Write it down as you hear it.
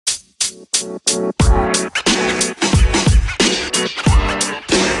Good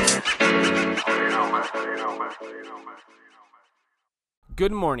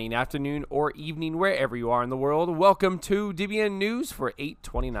morning, afternoon, or evening, wherever you are in the world. Welcome to DBN News for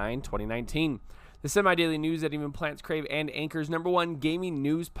 8/29/2019, the semi-daily news that even plants crave and Anchor's #1 gaming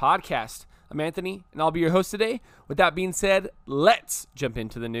news podcast. I'm Anthony, and I'll be your host today. With that being said, let's jump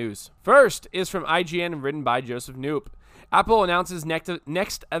into the news. First is from IGN, written by Joseph Knoop. Apple announces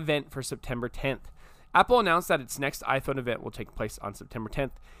next event for September 10th. Apple announced that its next iPhone event will take place on September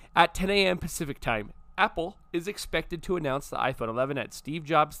 10th at 10 a.m. Pacific time. Apple is expected to announce the iPhone 11 at Steve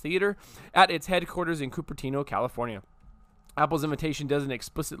Jobs Theater at its headquarters in Cupertino, California. Apple's invitation doesn't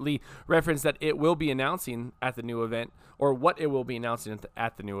explicitly reference that it will be announcing at the new event or what it will be announcing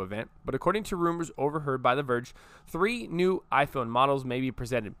at the new event, but according to rumors overheard by The Verge, 3 new iPhone models may be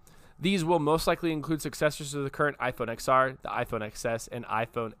presented. These will most likely include successors to the current iPhone XR, the iPhone XS, and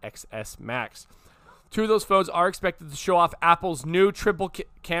iPhone XS Max. 2 of those phones are expected to show off Apple's new triple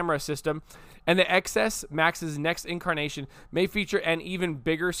camera system, and the XS Max's next incarnation may feature an even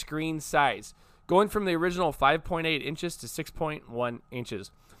bigger screen size, going from the original 5.8 inches to 6.1 inches.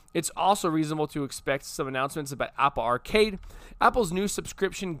 It's also reasonable to expect some announcements about Apple Arcade, Apple's new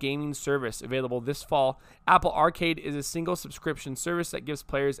subscription gaming service available this fall. Apple Arcade is a single subscription service that gives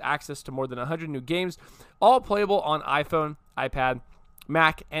players access to more than 100 new games, all playable on iPhone, iPad,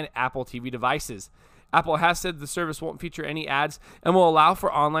 Mac, and Apple TV devices. Apple has said the service won't feature any ads and will allow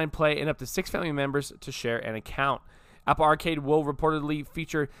for online play and up to 6 family members to share an account. Apple Arcade will reportedly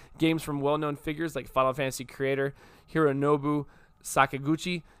feature games from well-known figures like Final Fantasy creator Hironobu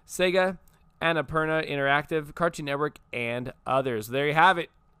Sakaguchi, Sega, Annapurna Interactive, Cartoon Network, and others. There you have it.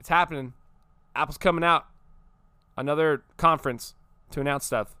 It's happening. Apple's coming out. Another conference to announce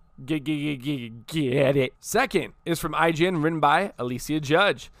stuff. Get it. Second is from IGN, written by Alicia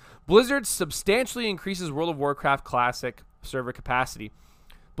Judge. Blizzard substantially increases World of Warcraft Classic server capacity.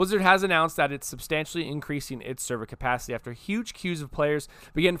 Blizzard has announced that it's substantially increasing its server capacity after huge queues of players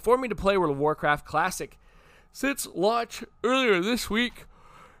began forming to play World of Warcraft Classic. Since launch earlier this week,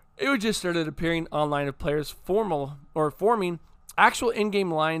 it just started appearing online of players forming actual in-game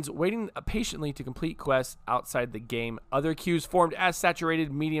lines, waiting patiently to complete quests outside the game. Other queues formed as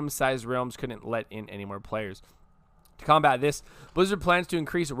saturated medium-sized realms couldn't let in any more players. To combat this, Blizzard plans to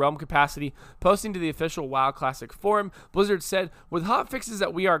increase realm capacity. Posting to the official WoW Classic forum, Blizzard said, "With hotfixes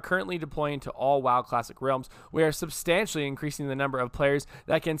that we are currently deploying to all WoW Classic realms, we are substantially increasing the number of players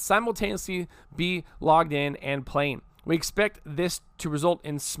that can simultaneously be logged in and playing. We expect this to result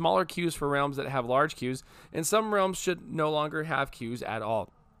in smaller queues for realms that have large queues, and some realms should no longer have queues at all."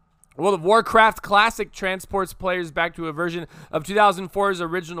 World of Warcraft Classic transports players back to a version of 2004's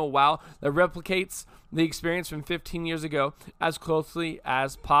original WoW that replicates the experience from 15 years ago as closely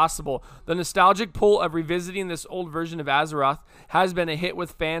as possible. The nostalgic pull of revisiting this old version of Azeroth has been a hit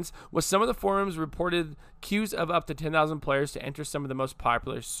with fans, with some of the forums reported queues of up to 10,000 players to enter some of the most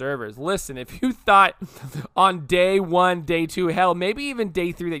popular servers. Listen, if you thought on day 1, day 2, hell, maybe even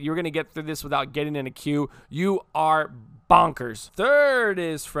day 3 that you were going to get through this without getting in a queue, you are bonkers. Third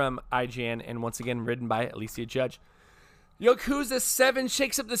is from IGN, and once again written by Alicia Judge. Yakuza 7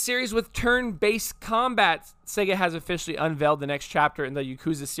 shakes up the series with turn-based combat. Sega has officially unveiled the next chapter in the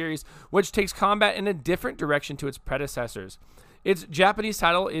Yakuza series, which takes combat in a different direction to its predecessors. Its Japanese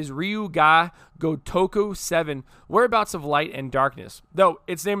title is Ryu ga Gotoku 7, Whereabouts of Light and Darkness, though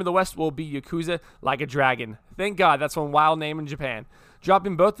its name in the West will be Yakuza Like a Dragon. Thank God, that's one wild name in Japan.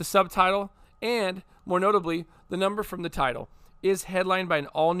 Dropping both the subtitle and, more notably, the number from the title, is headlined by an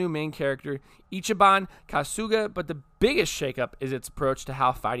all-new main character, Ichiban Kasuga, but the biggest shakeup is its approach to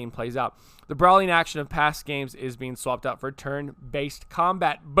how fighting plays out. The brawling action of past games is being swapped out for turn-based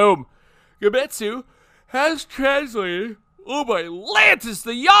combat. Boom! Gebetsu has translated, oh my Lantis,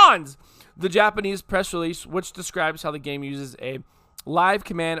 the yawns! The Japanese press release, which describes how the game uses a live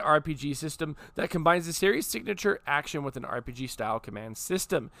command RPG system that combines the series' signature action with an RPG-style command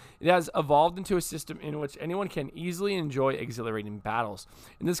system. It has evolved into a system in which anyone can easily enjoy exhilarating battles.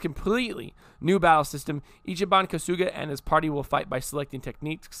 In this completely new battle system, Ichiban Kasuga and his party will fight by selecting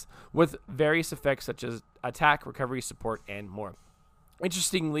techniques with various effects such as attack, recovery, support, and more.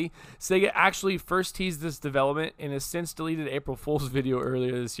 Interestingly, Sega actually first teased this development in a since deleted April Fool's video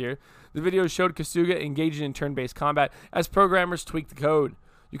earlier this year. The video showed Kasuga engaging in turn-based combat as programmers tweaked the code.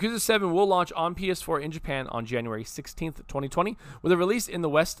 Yakuza 7 will launch on PS4 in Japan on January 16th, 2020, with a release in the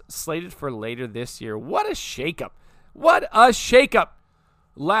West slated for later this year. What a shakeup! What a shakeup!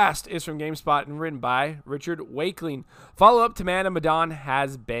 Last is from GameSpot and written by Richard Wakeling. Follow-up to Man of Medan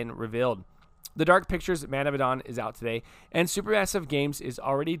has been revealed. The Dark Pictures Man of Medan is out today, and Supermassive Games is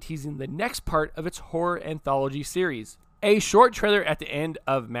already teasing the next part of its horror anthology series. A short trailer at the end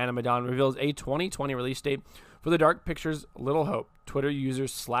of Man of Medan reveals a 2020 release date for the Dark Pictures Little Hope. Twitter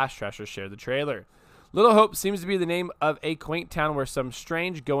users /Trashers shared the trailer. Little Hope seems to be the name of a quaint town where some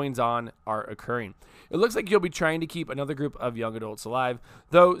strange goings-on are occurring. It looks like you'll be trying to keep another group of young adults alive,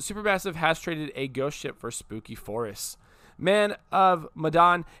 though Supermassive has traded a ghost ship for spooky forests. Man of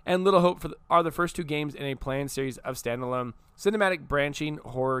Medan and Little Hope are the first two games in a planned series of standalone cinematic branching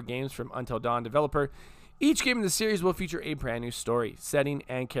horror games from Until Dawn developer. Each game in the series will feature a brand new story, setting,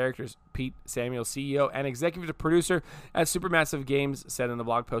 and characters. Pete Samuel, CEO and executive producer at Supermassive Games, said in a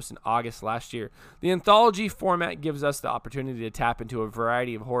blog post in August last year. The anthology format gives us the opportunity to tap into a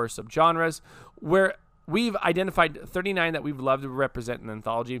variety of horror subgenres, where we've identified 39 that we'd love to represent in an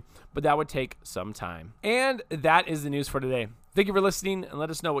anthology, but that would take some time. And that is the news for today. Thank you for listening, and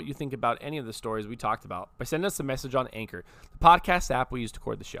let us know what you think about any of the stories we talked about by sending us a message on Anchor, the podcast app we use to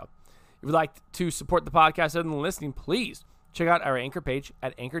record the show. If you'd like to support the podcast other than listening, please check out our Anchor page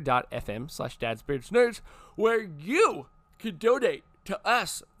at anchor.fm/dadsbeardsnerds, where you can donate to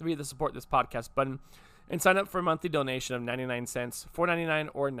us via the support this podcast button and sign up for a monthly donation of 99 cents, $4.99,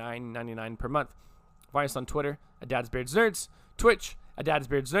 or $9.99 per month. Find us on Twitter at dadsbeardsnerds, Twitch at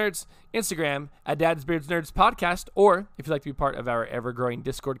dadsbeardsnerds, Instagram at dadsbeardsnerds podcast, or if you'd like to be part of our ever-growing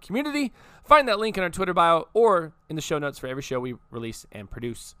Discord community, find that link in our Twitter bio or in the show notes for every show we release and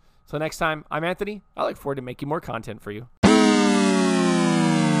produce. So next time, I'm Anthony. I look forward to making more content for you.